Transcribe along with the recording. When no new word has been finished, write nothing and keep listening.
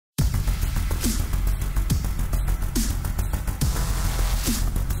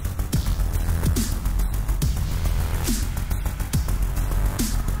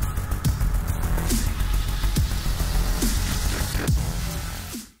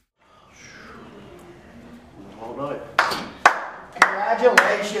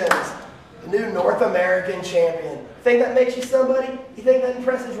Congratulations, the new North American champion. Think that makes you somebody? You think that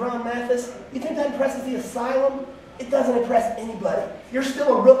impresses Ron Mathis? You think that impresses the Asylum? It doesn't impress anybody. You're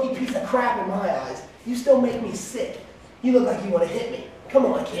still a rookie piece of crap in my eyes. You still make me sick. You look like you want to hit me. Come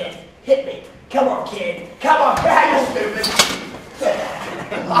on, kid. Hit me. Come on, kid. Come on. You stupid.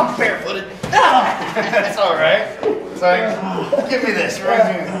 I'm barefooted. That's all right. Sorry. Give me this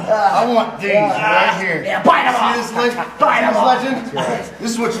right here. I want these right here. Yeah, bite them off. See this legend? Bite them off. Legend?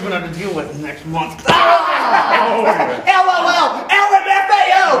 This is what you're going to have to deal with next month. LOL.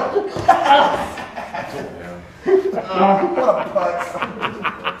 LMFAO. What a putz.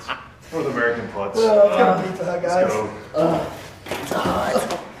 North American putz. Let's go pizza hut, guys. Let's go.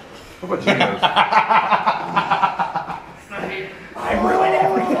 What about you guys? I ruined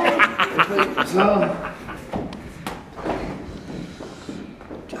everything.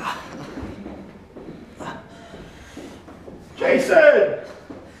 Jason!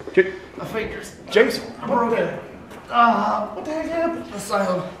 My fingers. Jason! I'm broken. What the heck happened?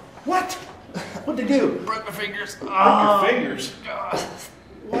 Asylum. What? What'd they do? Broke my fingers. Broke your fingers.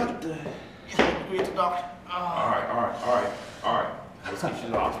 What the? We get the doctor. All right. Let's get you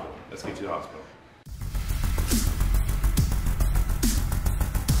to the hospital.